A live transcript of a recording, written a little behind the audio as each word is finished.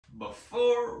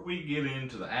before we get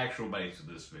into the actual base of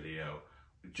this video,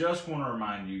 we just want to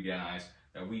remind you guys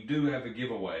that we do have a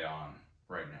giveaway on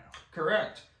right now.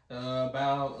 Correct.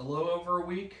 About a little over a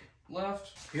week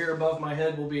left. Here above my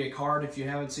head will be a card. If you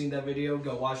haven't seen that video,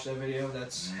 go watch that video.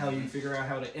 That's how you figure out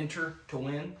how to enter to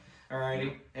win.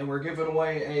 Alrighty. And we're giving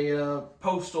away a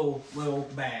postal little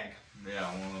bag.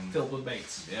 Yeah, one of them filled with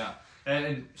baits. Yeah.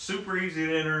 And super easy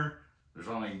to enter. There's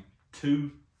only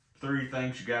 2-3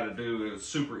 things you got to do. It's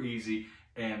super easy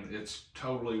and it's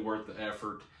totally worth the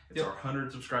effort. It's our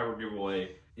 100 subscriber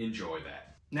giveaway. Enjoy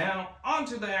that. Now, on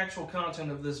to the actual content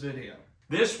of this video.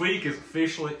 This week is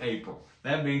officially April.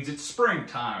 That means it's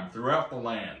springtime throughout the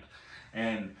land.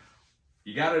 And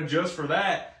you got to adjust for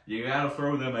that. You got to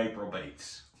throw them April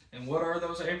baits. And what are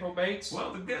those April baits?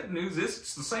 Well, the good news is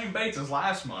it's the same baits as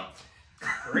last month.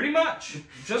 Pretty much.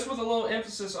 Just with a little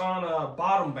emphasis on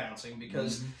bottom bouncing,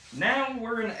 because now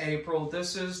we're in April.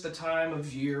 This is the time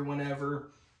of year whenever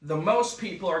the most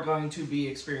people are going to be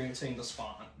experiencing the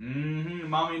spawn.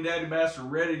 Mommy and Daddy bass are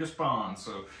ready to spawn,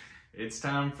 so it's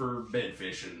time for bed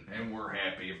fishing, and we're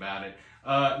happy about it.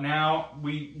 Now,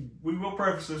 we will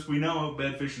preface this. We know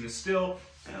bed fishing is still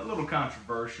a little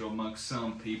controversial amongst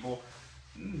some people.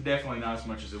 Definitely not as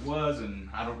much as it was, and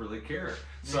I don't really care.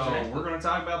 So we're going to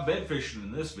talk about bed fishing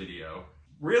in this video.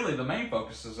 Really, the main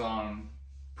focus is on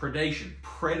predation,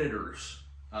 predators,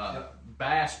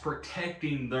 bass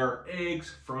protecting their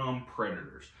eggs from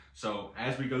predators. So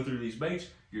as we go through these baits,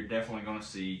 you're definitely going to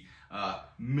see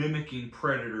mimicking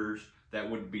predators that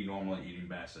would be normally eating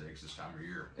bass eggs this time of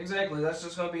year. Exactly. That's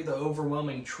just going to be the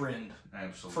overwhelming trend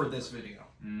for this video.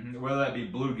 Whether that be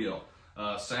bluegill,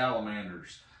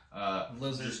 salamanders,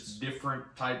 lizards, just different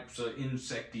types of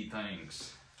insecty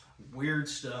things. Weird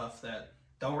stuff that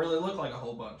don't really look like a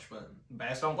whole bunch, but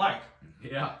bass don't like.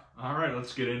 Yeah. All right,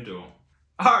 let's get into them.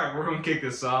 All right, we're going to kick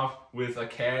this off with a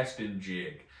cast and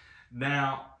jig.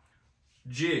 Now,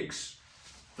 jigs,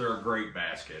 they're a great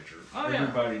bass catcher. Oh,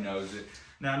 Everybody knows it.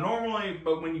 Now, normally,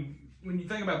 but when you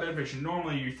think about bed fishing,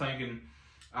 normally you're thinking,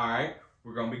 all right,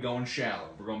 we're going to be going shallow.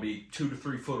 We're going to be 2 to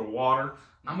 3 foot of water.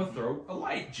 I'm going to throw a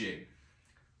light jig.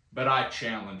 But I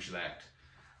challenge that.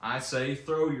 I say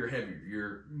throw your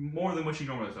heavier, more than what you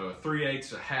normally throw, a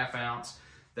 3/8, a ½ ounce.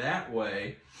 That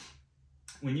way,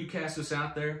 when you cast this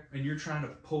out there and you're trying to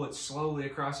pull it slowly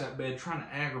across that bed, trying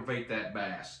to aggravate that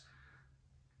bass,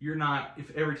 you're not,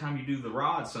 if every time you do the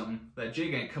rod something, that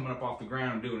jig ain't coming up off the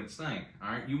ground and doing its thing,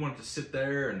 all right? You want it to sit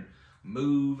there and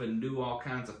move and do all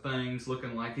kinds of things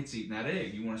looking like it's eating that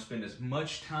egg. You want to spend as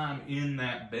much time in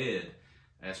that bed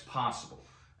as possible.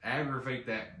 Aggravate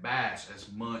that bass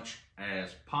as much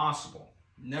as possible.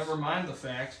 Never mind the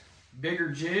fact, bigger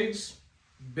jigs,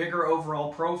 bigger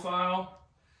overall profile,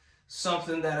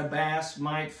 something that a bass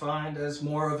might find as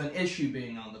more of an issue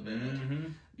being on the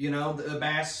bed. You know, the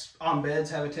bass on beds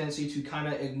have a tendency to kind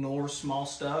of ignore small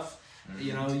stuff.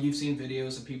 You know, you've seen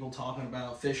videos of people talking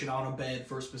about fishing on a bed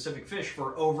for a specific fish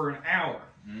for over an hour.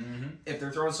 If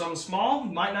they're throwing something small,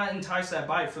 might not entice that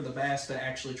bite for the bass to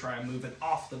actually try and move it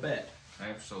off the bed.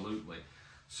 Absolutely.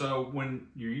 So when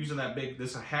you're using that big,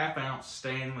 this is a ½ ounce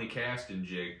Stanley casting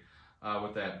jig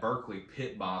with that Berkley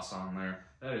Pit Boss on there.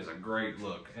 That is a great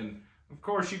look. And of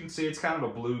course you can see it's kind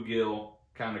of a bluegill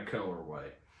kind of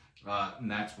colorway. And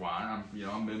that's why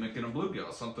I'm mimicking a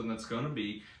bluegill, something that's going to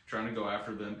be trying to go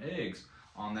after them eggs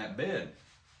on that bed.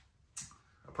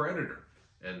 A predator.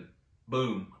 And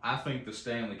boom, I think the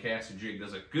Stanley casting jig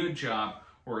does a good job,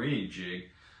 or any jig,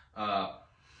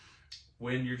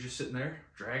 when you're just sitting there,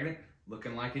 dragging it,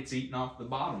 looking like it's eating off the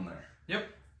bottom there. Yep.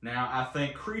 Now, I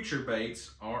think creature baits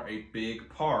are a big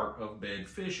part of bed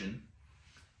fishing,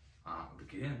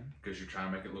 again, because you're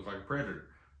trying to make it look like a predator.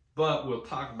 But we'll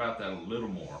talk about that a little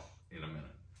more in a minute.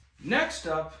 Next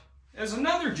up is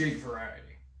another jig variety.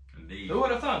 Indeed. Who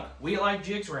would have thunk? We like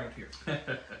jigs around here.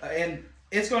 And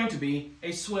it's going to be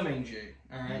a swimming jig.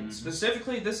 All right.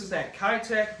 Specifically, this is that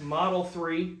Keitech Model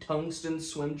 3 tungsten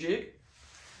swim jig.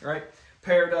 All right.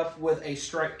 Paired up with a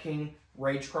Strike King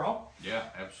Rage Crawl. Yeah,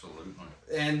 absolutely.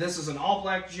 And this is an all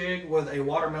black jig with a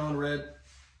watermelon red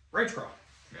Rage Crawl.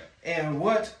 Yeah. And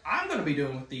what I'm going to be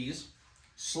doing with these,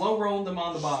 slow rolling them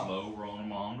on the bottom. Slow rolling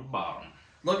them on the bottom.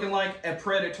 Looking like a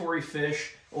predatory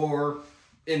fish, or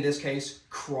in this case,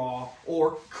 craw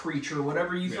or creature,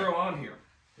 whatever you throw on here.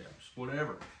 Yeah, just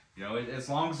whatever. You know, as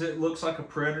long as it looks like a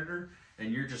predator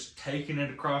and you're just taking it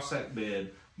across that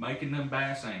bed, making them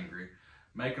bass angry,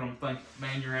 making them think,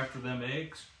 man, you're after them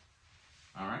eggs.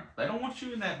 All right? They don't want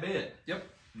you in that bed. Yep.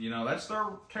 You know, that's their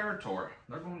territory.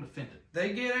 They're going to defend it.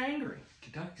 They get angry.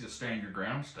 Kentucky's a stand your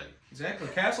ground state. Exactly.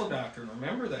 Castle Doctrine.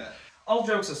 Remember that. all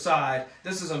jokes aside,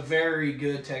 this is a very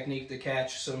good technique to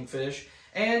catch some fish.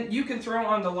 And you can throw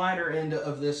on the lighter end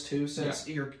of this too, since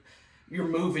you're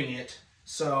moving it.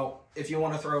 So if you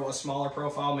want to throw a smaller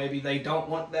profile, maybe they don't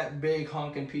want that big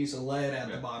honking piece of lead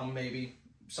at the bottom, maybe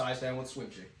size down with swim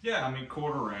jig. Yeah, I mean,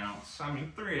 1/4 ounce. I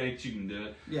mean, 3/8 you can do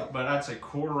it. Yeah. But I'd say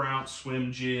 1/4 ounce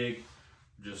swim jig.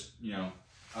 Just, you know,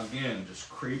 again, just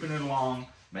creeping it along.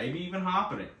 Maybe even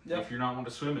hopping it. Yep. If you're not wanting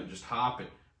to swim it, just hop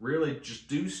it. Really just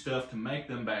do stuff to make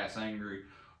them bass angry.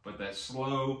 But that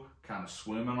slow kind of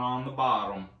swimming on the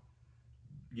bottom,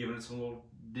 giving it some little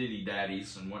ditty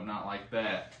daddies and whatnot like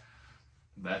that,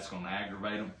 that's going to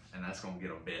aggravate them, and that's going to get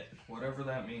them bit. Whatever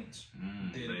that means.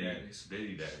 Ditty daddies.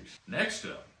 Ditty daddies. Next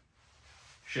up,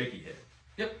 shaky head.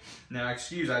 Yep. Now, I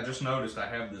just noticed I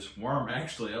have this worm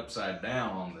actually upside down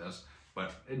on this,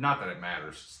 but not that it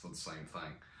matters, it's the same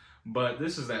thing. But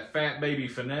this is that Fat Baby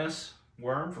Finesse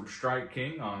worm from Strike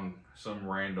King on some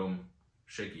random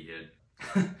shaky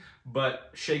head.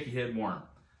 But shaky head worm,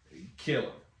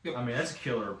 killer. Yep. I mean, that's a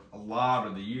killer a lot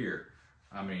of the year.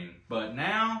 I mean, but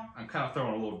now I'm kind of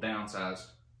throwing a little downsized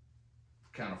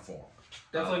kind of form.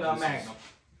 Definitely not Magnum.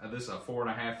 This is a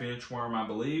 4.5 inch worm, I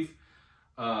believe.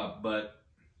 But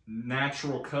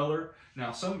natural color.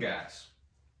 Now, some guys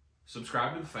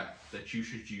subscribe to the fact that you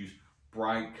should use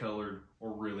bright colored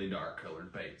or really dark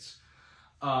colored baits.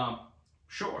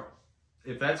 Sure,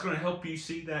 if that's going to help you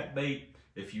see that bait,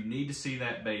 if you need to see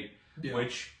that bait,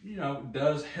 which, you know,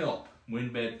 does help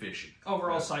when bed fishing.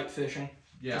 Overall sight fishing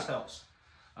just helps.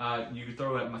 You could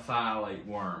throw that methylate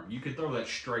worm. You could throw that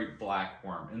straight black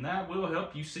worm, and that will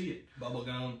help you see it. Bubble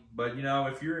gum. But, you know,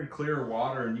 if you're in clear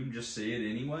water and you can just see it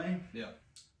anyway,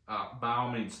 by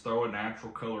all means, throw a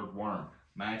natural colored worm.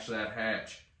 Match that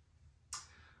hatch.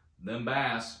 Them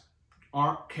bass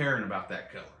aren't caring about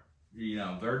that color. You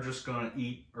know, they're just going to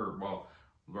eat, or, well,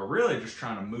 they're really just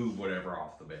trying to move whatever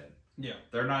off the bed. Yeah.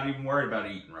 They're not even worried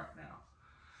about eating right now.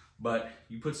 But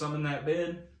you put some in that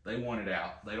bed, they want it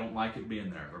out. They don't like it being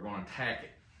there. They're going to attack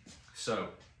it. So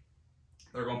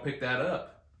they're going to pick that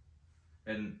up.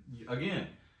 And again,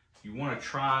 you want to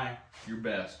try your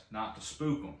best not to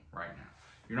spook them right now.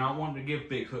 You're not wanting to give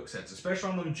big hook sets,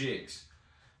 especially on them jigs.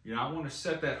 You're not wanting to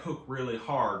set that hook really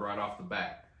hard right off the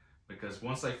bat. Because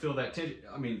once they feel that tension,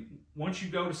 I mean, once you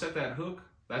go to set that hook,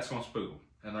 that's going to spook them.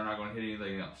 And they're not going to hit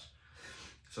anything else.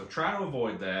 So try to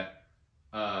avoid that.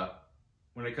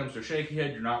 When it comes to shaky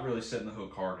head, you're not really setting the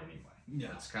hook hard anyway.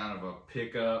 Yeah. It's kind of a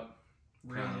pick up,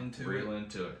 Reel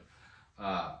into it.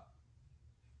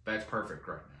 That's perfect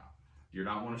right now. You're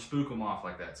not want to spook them off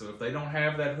like that. So if they don't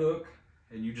have that hook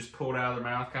and you just pull it out of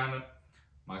their mouth, kind of,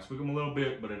 might spook them a little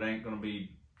bit, but it ain't going to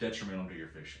be detrimental to your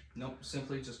fishing. Nope,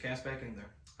 simply just cast back in there.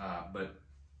 But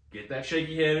get that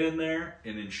shaky head in there,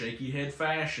 and in shaky head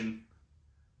fashion,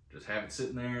 just have it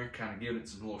sitting there, kind of give it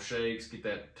some little shakes, get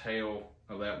that tail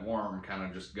of that worm kind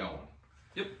of just going.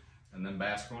 Yep. And then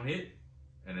bass going to hit,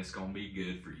 and it's going to be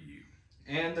good for you.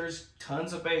 And there's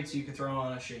tons of baits you can throw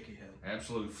on a shaky head.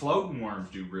 Absolutely. Floating worms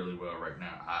do really well right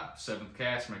now. Seventh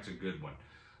Cast makes a good one.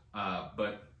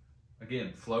 But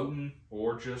again, floating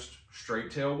or just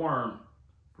straight tail worm,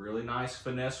 really nice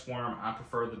finesse worm. I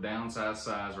prefer the downsized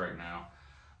size right now.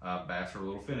 Bass are a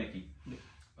little finicky.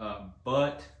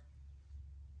 But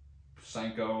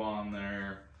Senko on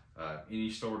there,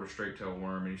 any sort of straight tail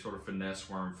worm, any sort of finesse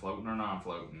worm, floating or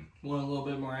non-floating. Want a little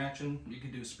bit more action? You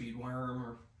could do speed worm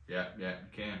or... Yeah, you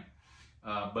can.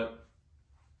 But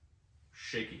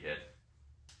shaky head.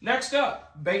 Next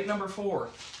up, bait number 4,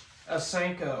 a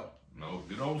Senko. No,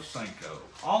 good old Senko.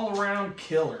 All around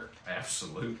killer.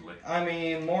 Absolutely. I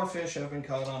mean, more fish have been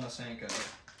caught on a Senko.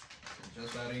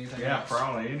 Just about anything else.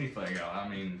 Probably anything else. I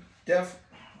mean...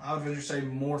 I would rather say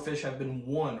more fish have been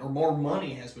won, or more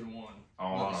money has been won.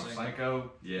 On a Senko?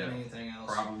 Yeah. Than anything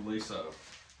else. Probably so.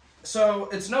 So,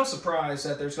 it's no surprise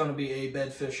that there's going to be a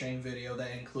bed fishing video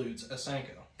that includes a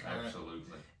Senko. Absolutely.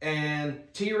 Right? And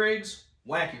T-rigs,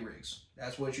 wacky rigs.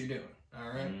 That's what you're doing. All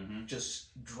right? Mm-hmm.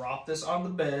 Just drop this on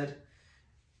the bed,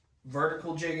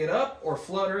 vertical jig it up, or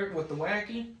flutter it with the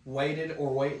wacky, weighted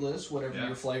or weightless, whatever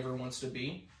your flavor wants to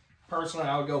be. Personally,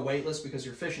 I would go weightless because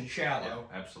you're fishing shallow.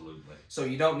 Yeah, absolutely. So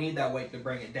you don't need that weight to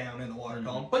bring it down in the water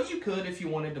column. But you could if you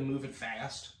wanted to move it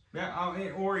fast. Yeah, I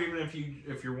mean, or even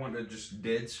if you're wanting to just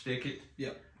dead stick it.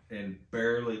 Yep. And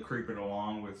barely creep it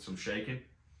along with some shaking.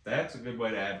 That's a good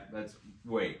way to add. That's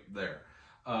weight there.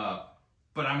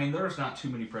 But I mean, there's not too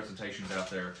many presentations out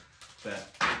there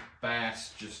that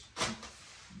bass just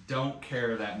don't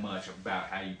care that much about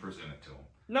how you present it to them.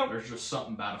 No. There's just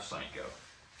something about a Senko.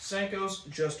 Senkos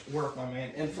just work, my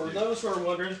man. And for those who are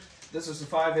wondering, this is a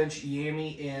 5-inch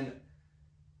Yami in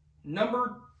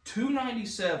number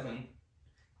 $2.97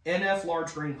 NF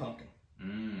large green pumpkin.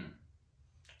 Mm.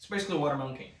 It's basically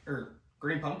watermelon candy or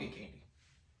green pumpkin candy.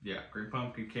 Yeah, green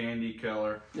pumpkin candy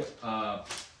color. Yep.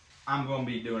 I'm going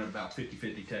to be doing about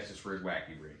 50-50 Texas Rig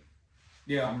Wacky Rig.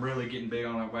 Yeah. I'm really getting big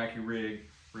on that Wacky Rig,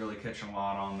 really catching a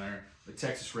lot on there. The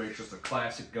Texas Rig's just a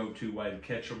classic go-to way to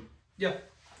catch them. Yeah.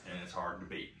 And it's hard to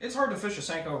beat. It's hard to fish a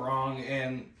Senko wrong,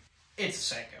 and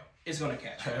it's a Senko. It's going to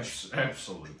catch fish.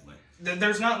 Absolutely.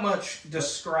 There's not much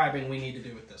describing we need to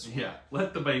do with this one. Yeah,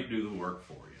 let the bait do the work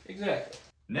for you. Exactly.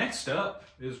 Next up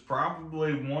is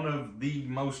probably one of the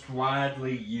most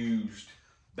widely used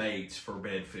baits for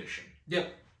bed fishing.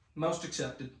 Yep. Most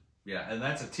accepted. Yeah, and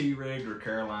that's a T-rig or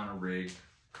Carolina rig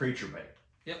creature bait.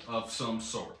 Yep. Of some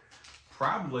sort.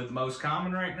 Probably the most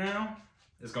common right now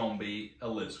is going to be a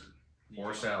lizard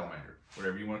or a salamander,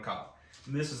 whatever you want to call it.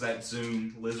 And this is that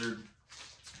Zoom lizard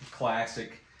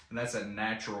classic, and that's that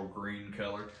natural green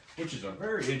color, which is a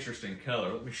very interesting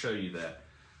color. Let me show you that.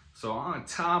 So on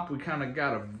top, we kind of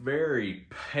got a very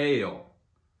pale,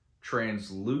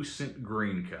 translucent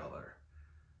green color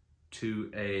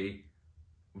to a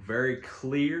very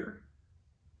clear,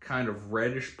 kind of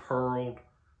reddish pearled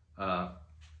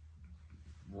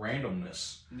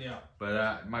randomness. Yeah.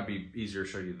 But it might be easier to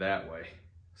show you that way.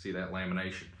 See that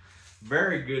lamination.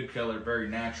 Very good color, very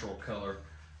natural color.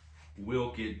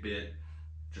 Will get bit.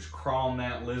 Just crawling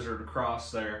that lizard across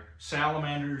there.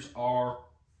 Salamanders are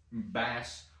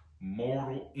bass'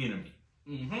 mortal enemy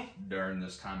during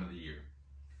this time of the year.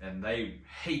 And they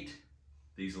hate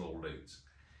these little dudes.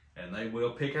 And they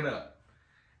will pick it up.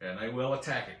 And they will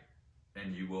attack it.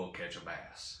 And you will catch a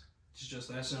bass. It's just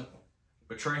that simple.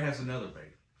 But Trey has another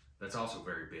bait that's also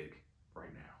very big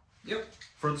right now. Yep.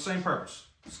 For the same purpose.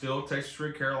 Still Texas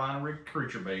Rig, Carolina Rig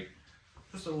creature bait.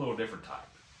 Just a little different type.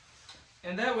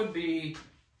 And that would be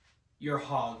your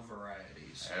hog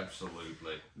varieties.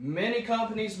 Absolutely. Many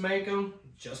companies make them.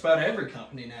 Just about every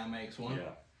company now makes one.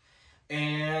 Yeah.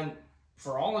 And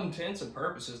for all intents and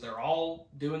purposes, they're all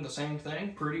doing the same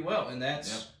thing pretty well. And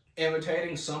that's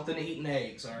imitating something eating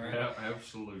eggs, all right? Yeah,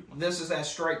 absolutely. This is that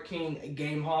Strike King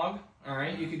game hog, all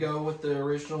right? You could go with the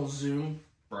original Zoom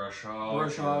Brush hog.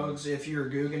 brush hogs. If you're a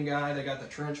Guggen guy, they got the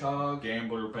trench hog.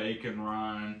 Gambler bacon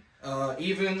rind.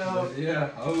 Even yeah,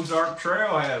 Ozark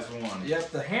Trail has one.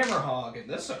 Yep, the hammer hog, and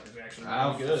this sucker's actually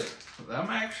really good. I'm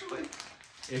actually,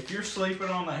 if you're sleeping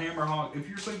on the hammer hog, if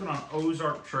you're sleeping on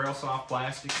Ozark Trail soft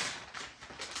plastic,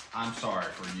 I'm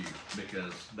sorry for you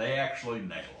because they actually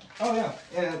nail them. Oh yeah,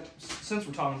 and since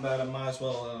we're talking about it, might as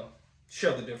well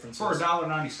show the differences. For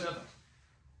 $1.97.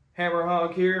 Hammer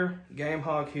hog here, game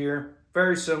hog here.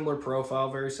 Very similar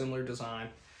profile, very similar design.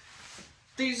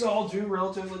 These all do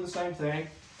relatively the same thing,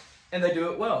 and they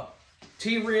do it well.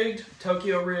 T-rigged,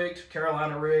 Tokyo rigged,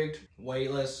 Carolina rigged,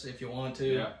 weightless if you want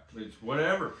to. Yeah, it's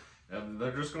whatever.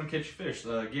 They're just going to catch fish.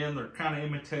 Again, they're kind of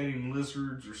imitating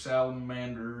lizards or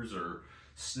salamanders or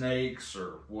snakes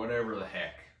or whatever the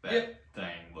heck that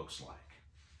thing looks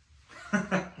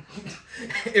like.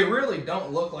 It really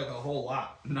don't look like a whole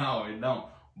lot. No, it don't.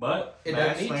 But it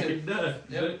bass doesn't need think to. it does.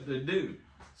 Yep. They do.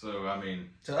 So, I mean...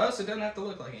 To us, it doesn't have to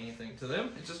look like anything. To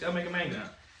them, it's just got to make a magnet.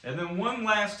 Yeah. And then one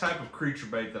last type of creature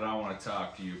bait that I want to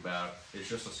talk to you about is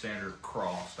just a standard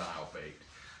crawl style bait.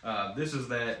 This is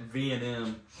that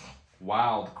V&M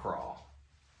Wild Crawl.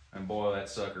 And boy, that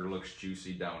sucker looks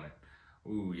juicy, don't it?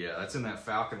 Ooh, yeah, that's in that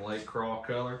Falcon Lake crawl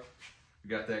color. You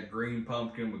got that green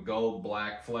pumpkin with gold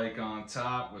black flake on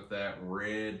top with that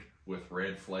red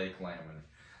flake laminate.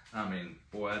 I mean,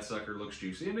 boy, that sucker looks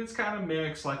juicy. And it's kind of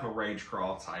mixed like a rage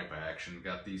crawl type action.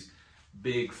 Got these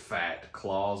big fat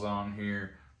claws on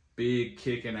here, big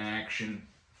kicking action,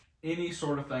 any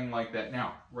sort of thing like that.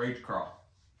 Now, rage crawl,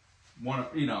 one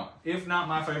of, you know, if not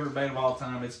my favorite bait of all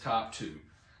time, it's top two.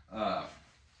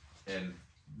 And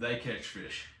they catch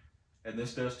fish. And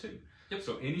this does too. Yep.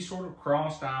 So any sort of crawl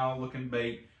style looking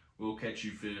bait will catch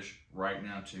you fish right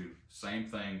now too. Same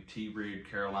thing, T-rigged,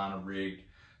 Carolina rigged,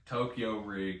 Tokyo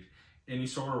rigged, any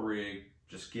sort of rig,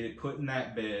 just get it put in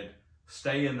that bed,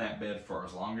 stay in that bed for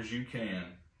as long as you can,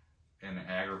 and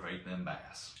aggravate them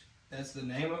bass. That's the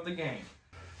name of the game.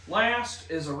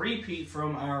 Last is a repeat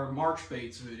from our March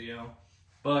baits video.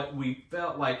 But we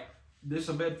felt like this is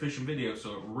a bed fishing video,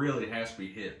 so it really has to be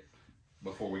hit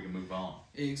before we can move on.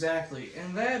 Exactly,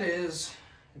 and that is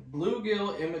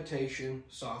bluegill imitation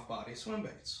soft body swim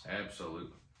baits.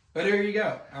 Absolutely. But there you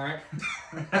go, all right?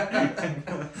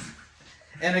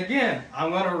 And again,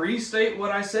 I'm going to restate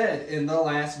what I said in the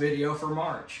last video for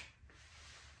March.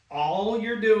 All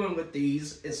you're doing with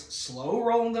these is slow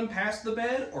rolling them past the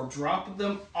bed or dropping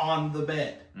them on the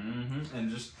bed.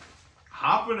 And just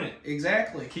hopping it.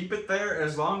 Exactly. Keep it there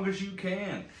as long as you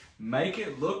can. Make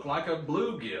it look like a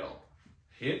bluegill.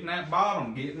 Hitting that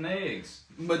bottom, getting eggs.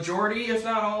 Majority, if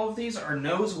not all of these, are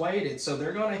nose weighted, so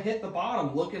they're going to hit the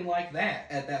bottom looking like that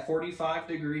at that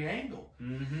 45-degree angle.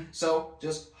 So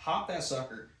just hop that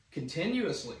sucker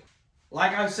continuously.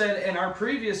 Like I said in our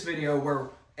previous video where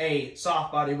a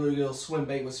soft body bluegill swim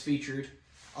bait was featured,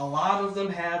 a lot of them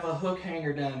have a hook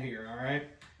hanger down here, all right?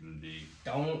 Indeed.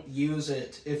 Don't use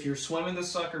it. If you're swimming the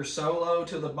sucker solo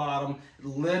to the bottom,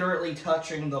 literally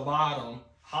touching the bottom,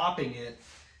 hopping it,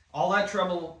 all that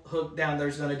treble hook down there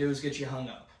is going to do is get you hung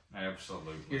up.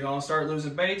 Absolutely. You're going to start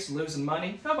losing baits, losing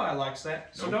money. Nobody likes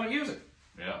that, so don't use it.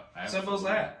 Yeah, absolutely. Simple as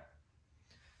that.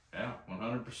 Yeah,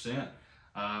 100%.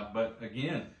 But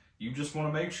again, you just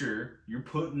want to make sure you're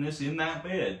putting this in that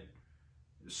bed.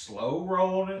 Slow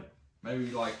rolling it, maybe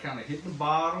like kind of hitting the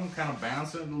bottom, kind of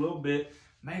bouncing it a little bit.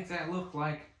 Make that look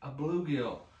like a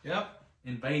bluegill. Yep.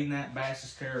 Invading that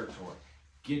bass's territory.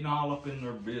 Getting all up in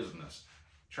their business.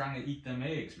 Trying to eat them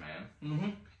eggs,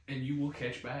 man. And you will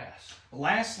catch bass.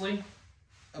 Lastly,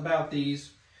 about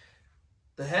these,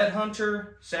 the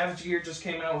Headhunter Savage Gear just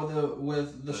came out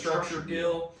with the structured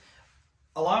gill.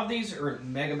 A lot of these are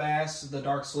Mega Bass, the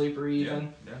Dark Sleeper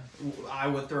even. Yeah. I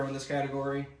would throw in this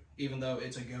category, even though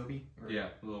it's a goby. Yeah,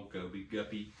 a little goby,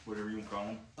 guppy, whatever you want to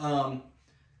call them.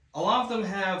 A lot of them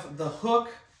have the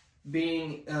hook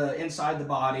being inside the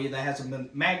body that has a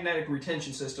magnetic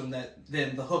retention system that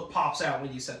then the hook pops out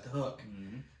when you set the hook.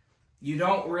 You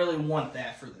don't really want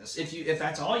that for this. If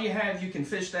that's all you have, you can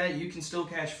fish that. You can still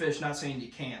catch fish. Not saying you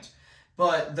can't,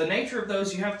 but the nature of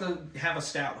those, you have to have a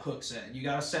stout hook set. You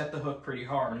got to set the hook pretty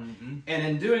hard, and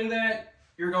in doing that,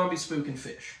 you're going to be spooking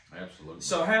fish. Absolutely.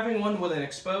 So having one with an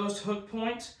exposed hook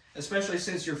point, especially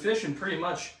since you're fishing pretty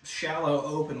much shallow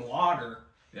open water.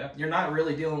 Yep. You're not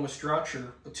really dealing with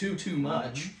structure too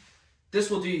much. This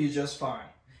will do you just fine.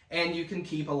 And you can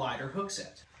keep a lighter hook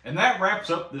set. And that wraps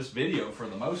up this video for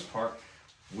the most part.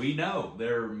 We know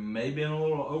there may have been a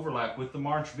little overlap with the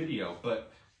March video,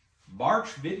 but March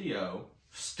video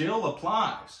still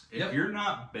applies. If you're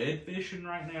not bed fishing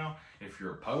right now, if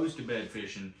you're opposed to bed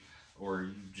fishing,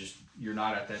 or you're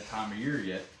not at that time of year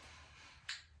yet,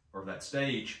 or that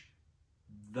stage,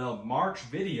 the March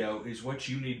video is what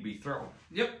you need to be throwing.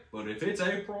 Yep. But if it's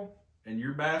April and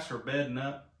your bass are bedding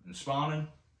up and spawning,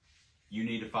 you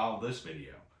need to follow this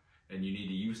video. And you need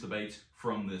to use the baits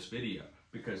from this video.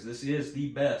 Because this is the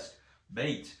best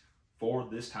bait for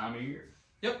this time of year.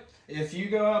 Yep. If you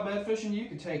go out bed fishing, you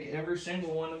can take every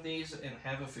single one of these and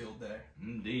have a field day.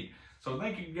 Indeed. So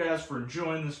thank you guys for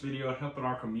enjoying this video and helping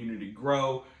our community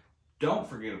grow. Don't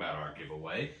forget about our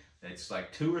giveaway. It's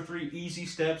like 2 or 3 easy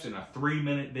steps in a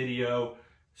 3-minute video.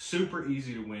 Super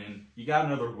easy to win. You got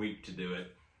another week to do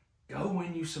it. Go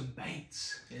win you some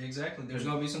baits. Exactly. There's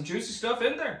going to be some juicy stuff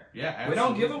in there. Yeah, absolutely. We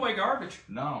don't give away garbage.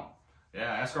 No. Yeah,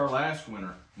 ask our last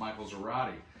winner, Michael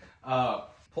Zarati.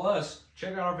 Plus,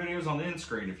 check out our videos on the end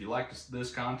screen. If you like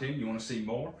this content, you want to see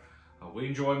more, we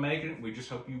enjoy making it. We just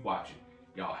hope you watch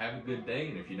it. Y'all have a good day.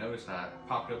 And if you noticed, I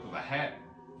popped up with a hat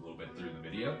a little bit through the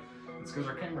video. It's because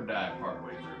our camera died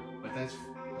partway through. But that's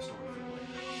a story for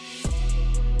later.